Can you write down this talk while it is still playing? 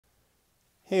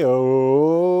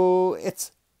Heyo,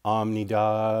 it's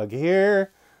Omnidog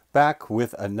here, back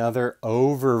with another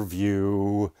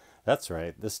overview. That's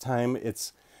right, this time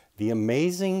it's The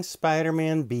Amazing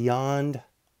Spider-Man Beyond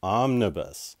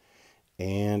Omnibus.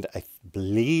 And I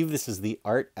believe this is the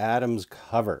Art Adams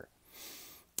cover.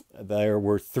 There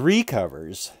were 3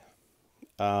 covers.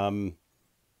 I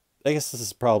guess this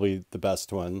is probably the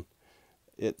best one.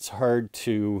 It's hard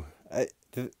to...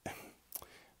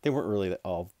 they weren't really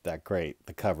all that great,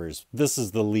 the covers. This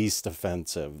is the least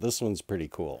offensive. This one's pretty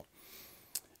cool.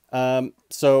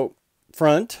 So,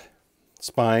 front,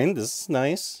 spine, this is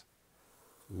nice.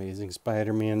 Amazing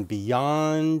Spider-Man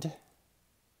Beyond.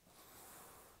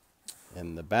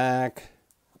 In the back.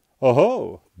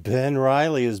 Oh, Ben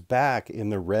Reilly is back in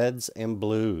the reds and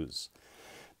blues.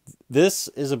 This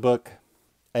is a book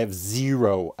I have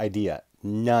zero idea.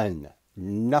 None.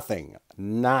 Nothing.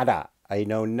 Nada. I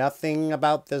know nothing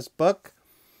about this book.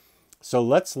 So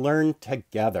let's learn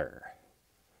together.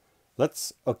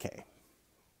 Okay.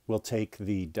 We'll take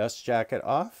the dust jacket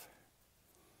off.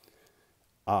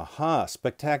 Aha,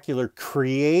 spectacular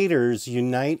creators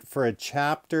unite for a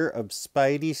chapter of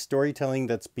Spidey storytelling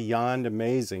that's beyond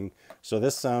amazing. So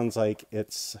this sounds like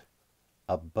it's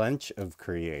a bunch of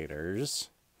creators.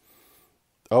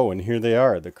 Oh, and here they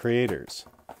are, the creators.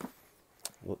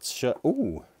 Let's show,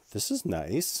 ooh, this is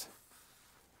nice.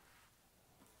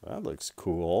 That looks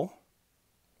cool.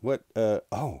 What,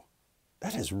 oh,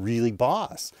 that is really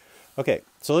boss. Okay,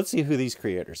 so let's see who these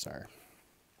creators are.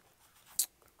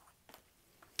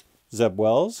 Zeb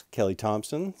Wells, Kelly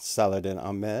Thompson, Saladin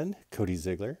Ahmed, Cody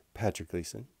Ziegler, Patrick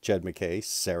Gleason, Jed McKay,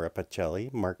 Sarah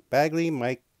Pacelli, Mark Bagley,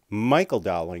 Michael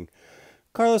Dowling,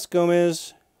 Carlos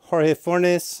Gomez, Jorge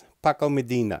Fornes, Paco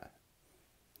Medina.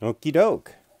 Okie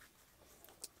doke.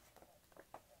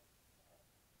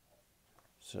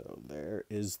 So there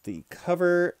is the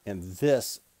cover, and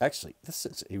this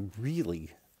is a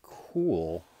really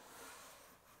cool.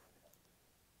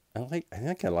 I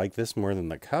think I like this more than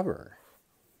the cover.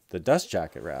 The dust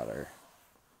jacket, rather.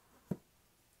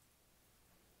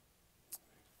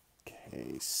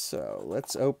 Okay, so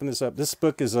let's open this up. This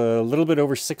book is a little bit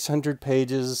over 600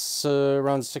 pages,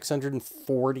 around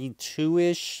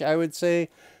 642-ish, I would say.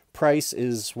 Price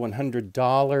is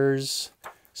 $100.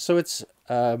 So it's,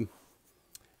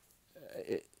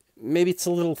 maybe it's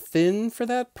a little thin for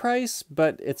that price,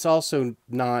 but it's also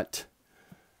not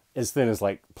as thin as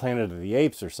like Planet of the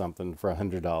Apes or something for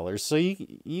 $100. So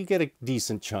you get a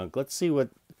decent chunk. Let's see what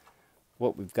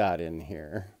we've got in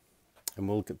here. And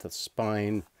we'll look at the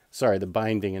spine, sorry, the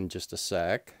binding in just a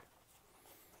sec.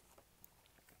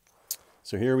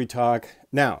 So here we talk.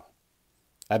 Now,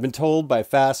 I've been told by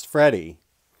Fast Freddy,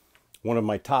 one of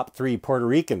my top 3 Puerto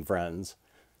Rican friends,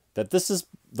 that this is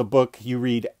the book you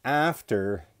read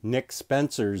after Nick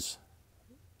Spencer's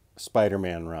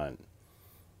Spider-Man run.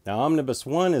 Now, Omnibus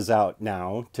 1 is out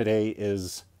now. Today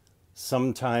is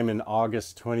sometime in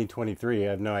August 2023. I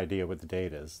have no idea what the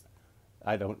date is.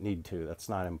 I don't need to. That's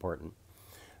not important.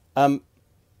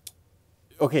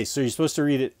 Okay, so you're supposed to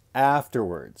read it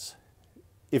afterwards.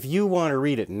 If you want to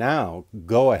read it now,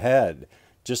 go ahead.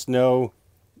 Just know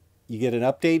you get an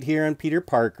update here on Peter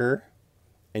Parker,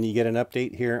 and you get an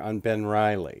update here on Ben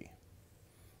Reilly.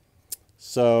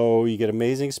 So you get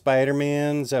Amazing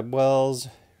Spider-Man, Zeb Wells,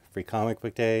 Free Comic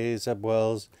Book Day, Zeb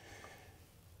Wells,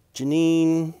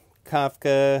 Janine,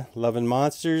 Kafka, Love and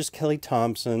Monsters, Kelly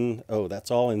Thompson. Oh,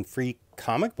 that's all in Free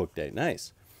Comic Book Day.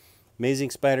 Nice.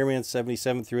 Amazing Spider-Man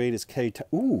 77 through 8 is Kelly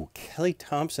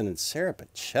Thompson and Sarah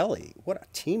Pacelli. What a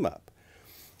team up.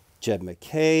 Jed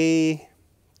McKay,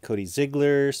 Cody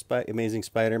Ziegler, Amazing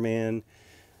Spider-Man,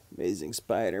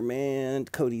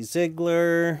 Cody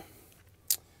Ziegler,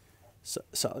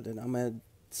 Saladin Ahmed,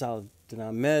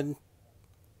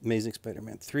 Amazing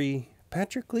Spider-Man 3,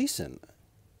 Patrick Gleason,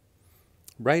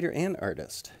 writer and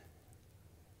artist.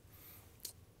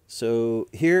 So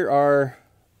here are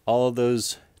all of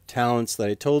those talents that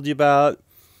I told you about.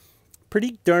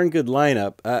 Pretty darn good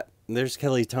lineup. There's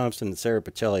Kelly Thompson and Sarah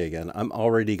Pacelli again. I'm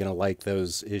already going to like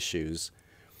those issues.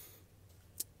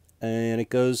 And it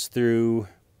goes through,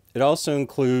 it also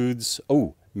includes,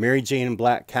 oh, Mary Jane and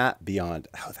Black Cat Beyond.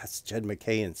 Oh, that's Jed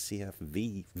McKay and CF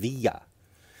Villa.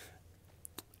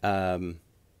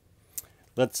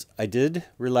 I did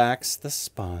relax the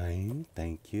spine.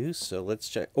 Thank you. So let's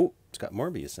check. Oh, it's got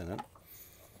Morbius in it.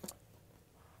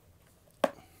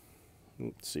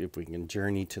 Let's see if we can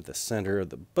journey to the center of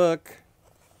the book.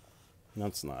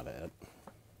 That's not it.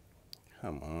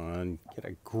 Come on. Get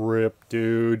a grip,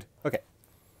 dude. Okay.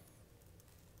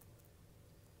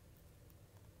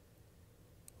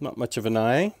 Not much of an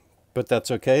eye, but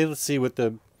that's okay. Let's see what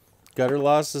the Gutter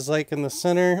loss is like in the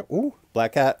center. Ooh,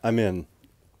 Black Cat, I'm in.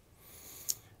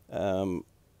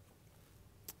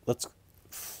 Let's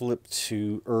flip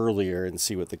to earlier and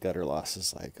see what the gutter loss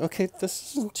is like. Okay,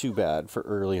 this isn't too bad for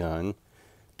early on.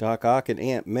 Doc Ock and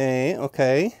Aunt May,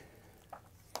 okay.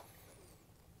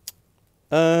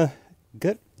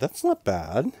 Good. That's not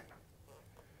bad.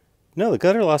 No, the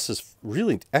gutter loss is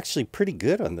really actually pretty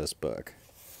good on this book.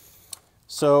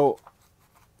 So,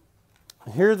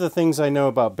 here are the things I know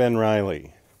about Ben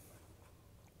Reilly.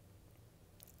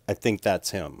 I think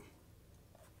that's him.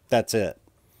 That's it.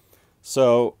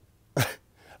 So,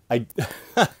 I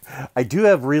do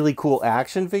have really cool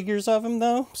action figures of him,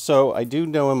 though. So, I do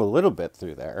know him a little bit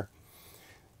through there.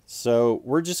 So,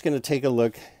 we're just going to take a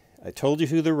look. I told you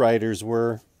who the writers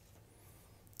were.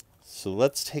 So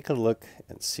let's take a look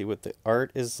and see what the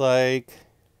art is like.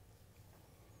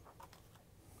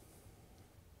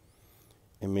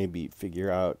 And maybe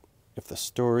figure out if the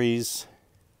story's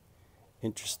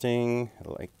interesting. I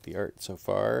like the art so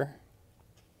far.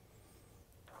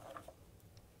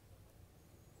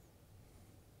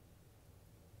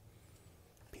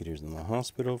 Peter's in the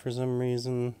hospital for some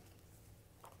reason.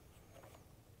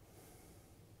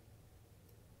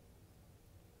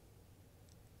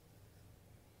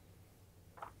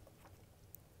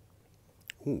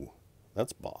 Ooh,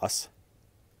 that's boss.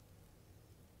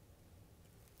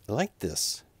 I like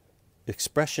this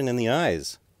expression in the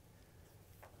eyes.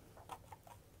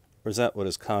 Or is that what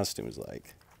his costume is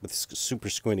like? With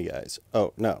super squinty eyes.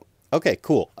 Oh, no. Okay,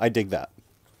 cool. I dig that.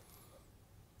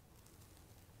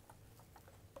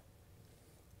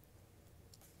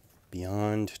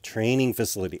 Beyond Training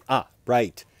Facility. Ah,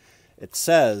 right. It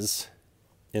says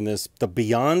in this, the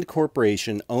Beyond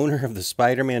Corporation, owner of the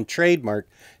Spider-Man trademark,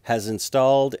 has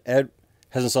installed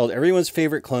everyone's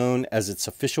favorite clone as its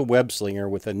official web slinger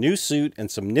with a new suit and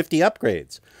some nifty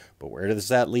upgrades. But where does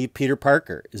that leave Peter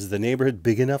Parker? Is the neighborhood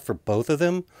big enough for both of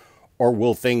them? Or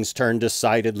will things turn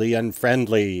decidedly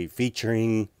unfriendly?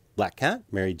 Featuring Black Cat,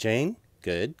 Mary Jane,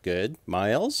 good,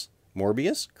 Miles,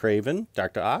 Morbius, Craven,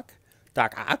 Doc Ock,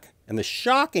 and the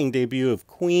shocking debut of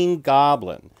Queen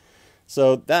Goblin.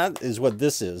 So that is what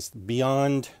this is.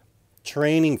 Beyond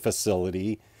Training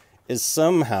Facility is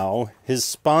somehow his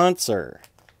sponsor.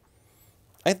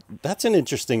 That's an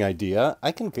interesting idea.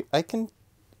 I can dig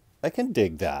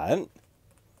that.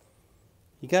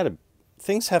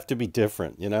 Things have to be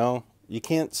different, you know? You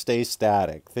can't stay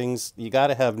static. You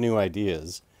gotta have new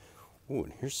ideas. Ooh,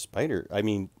 and here's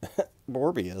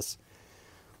Morbius.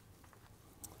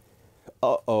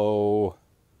 Uh-oh.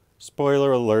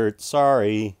 Spoiler alert,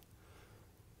 sorry.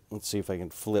 Let's see if I can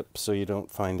flip so you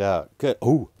don't find out. Good.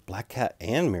 Oh, Black Cat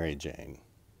and Mary Jane.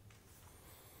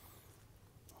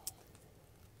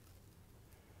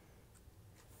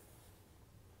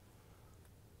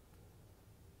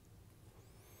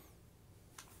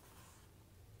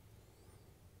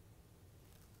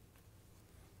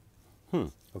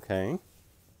 Okay.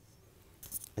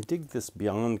 I dig this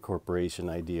Beyond Corporation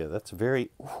idea. That's a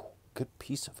very good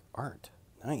piece of art.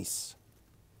 Nice.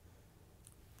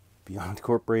 Beyond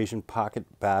Corporation Pocket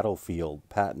Battlefield,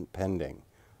 patent pending.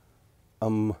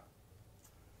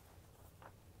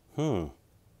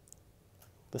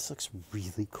 This looks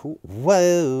really cool.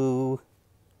 Whoa!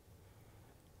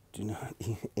 Do not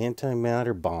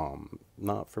antimatter bomb,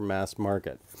 not for mass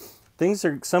market.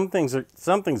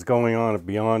 Something's going on at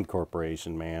Beyond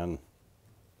Corporation, man.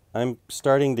 I'm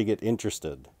starting to get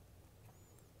interested.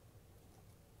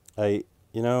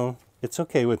 It's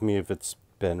okay with me if it's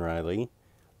Ben Reilly.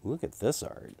 Look at this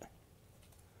art.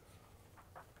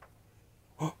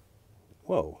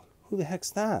 Whoa, who the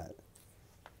heck's that?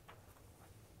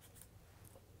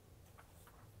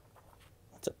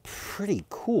 That's a pretty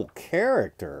cool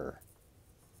character.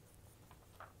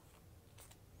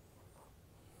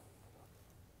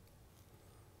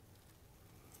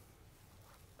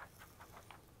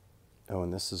 Oh,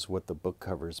 and this is what the book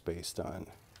cover is based on.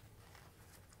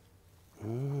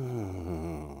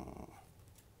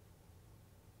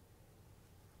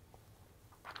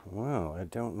 Wow, I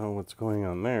don't know what's going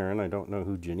on there, and I don't know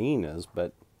who Janine is,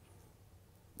 but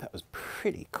that was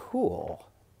pretty cool.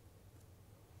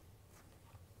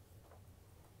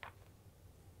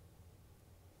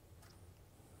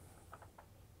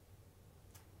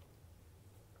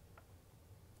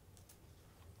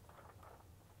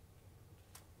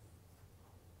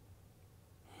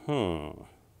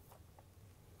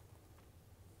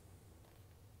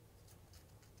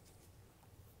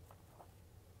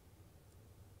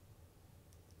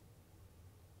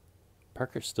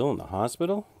 Parker's still in the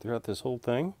hospital throughout this whole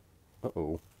thing?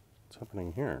 Uh-oh. What's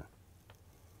happening here?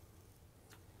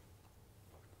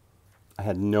 I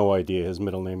had no idea his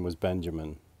middle name was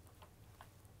Benjamin.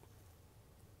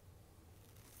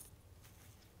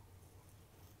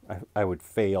 I would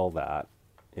fail that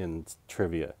in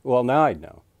trivia. Well, now I'd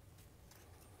know.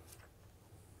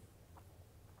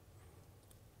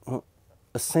 Well,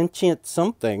 a sentient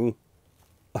something.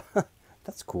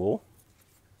 That's cool.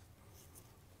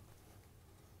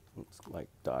 Looks like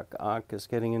Doc Ock is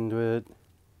getting into it.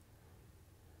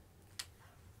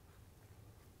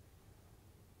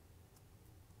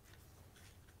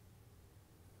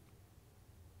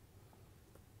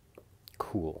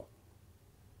 Cool.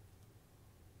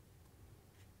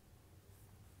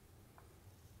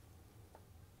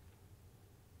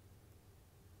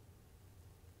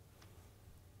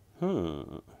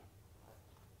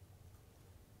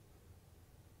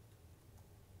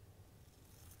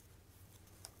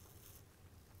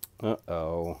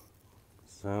 Uh-oh.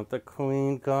 Is that the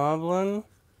Queen Goblin?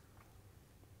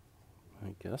 I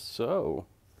guess so.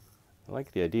 I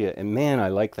like the idea. And man, I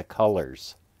like the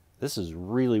colors. This is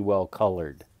really well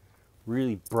colored.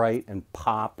 Really bright and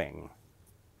popping.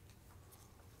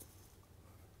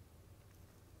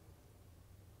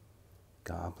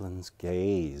 Goblin's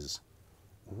Gaze.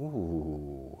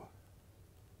 Ooh.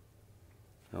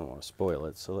 I don't want to spoil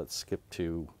it, so let's skip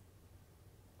to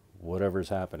whatever's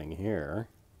happening here.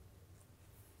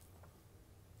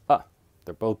 Ah,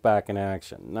 they're both back in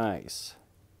action. Nice.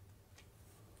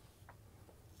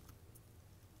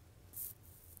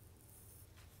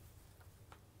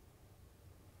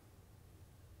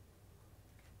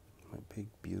 My big,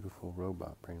 beautiful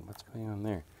robot brain. What's going on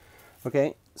there?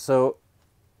 Okay, so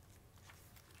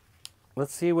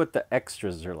let's see what the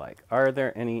extras are like. Are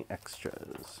there any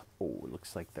extras? Oh, it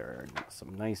looks like there are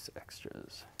some nice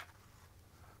extras.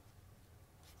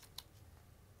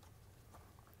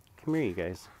 Come here, you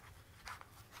guys.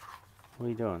 What are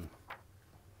you doing?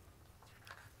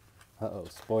 Uh-oh,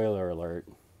 spoiler alert.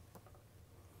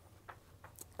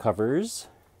 Covers.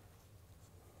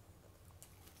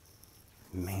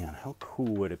 Man, how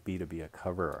cool would it be to be a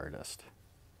cover artist?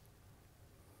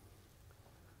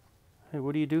 Hey,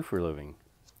 what do you do for a living?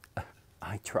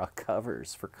 I draw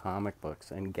covers for comic books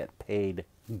and get paid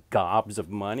gobs of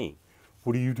money.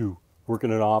 What do you do? Work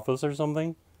in an office or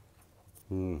something?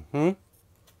 Mm-hmm.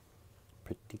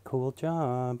 Pretty cool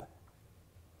job.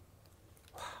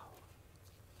 Wow.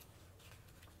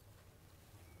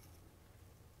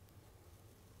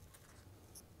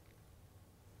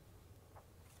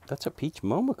 That's a Peach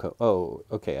Momoko. Oh,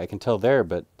 okay, I can tell there,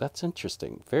 but that's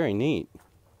interesting. Very neat.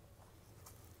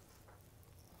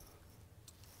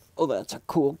 Oh, that's a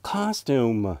cool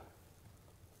costume.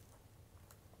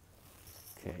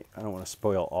 Okay, I don't want to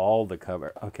spoil all the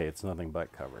cover. Okay, it's nothing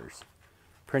but covers.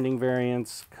 Printing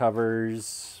variants,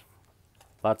 covers,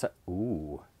 lots of...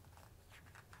 Ooh.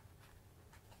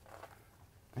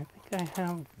 I think I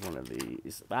have one of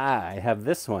these. Ah, I have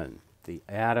this one. The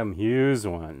Adam Hughes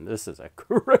one. This is a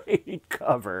great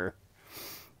cover.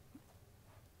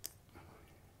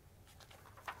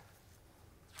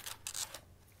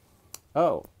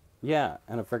 Oh, yeah,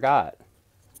 and I forgot.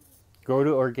 Go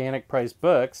to Organic Price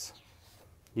Books.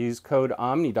 Use code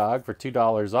Omnidog for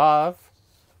 $2 off.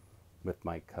 With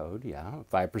my code, yeah.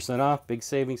 5% off. Big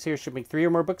savings here. Shipping 3 or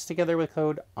more books together with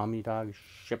code Omnidog.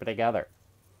 Ship it together.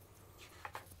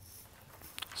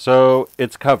 So,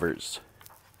 it's covers.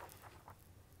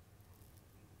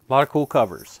 A lot of cool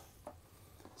covers.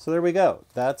 So there we go.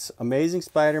 That's Amazing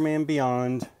Spider-Man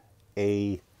Beyond,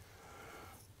 a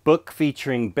book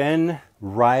featuring Ben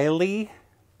Reilly,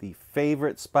 the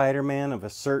favorite Spider-Man of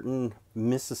a certain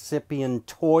Mississippian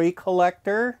toy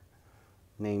collector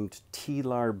named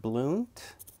T-Lar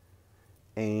Blunt.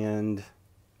 And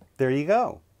there you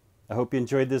go. I hope you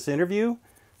enjoyed this interview.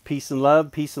 Peace and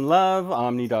love,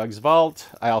 Omnidog's Vault.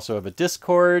 I also have a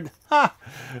Discord. Ha!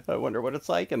 I wonder what it's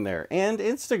like in there. And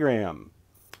Instagram.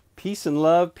 Peace and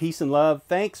love, peace and love.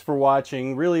 Thanks for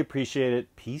watching. Really appreciate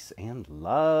it. Peace and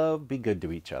love. Be good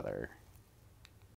to each other.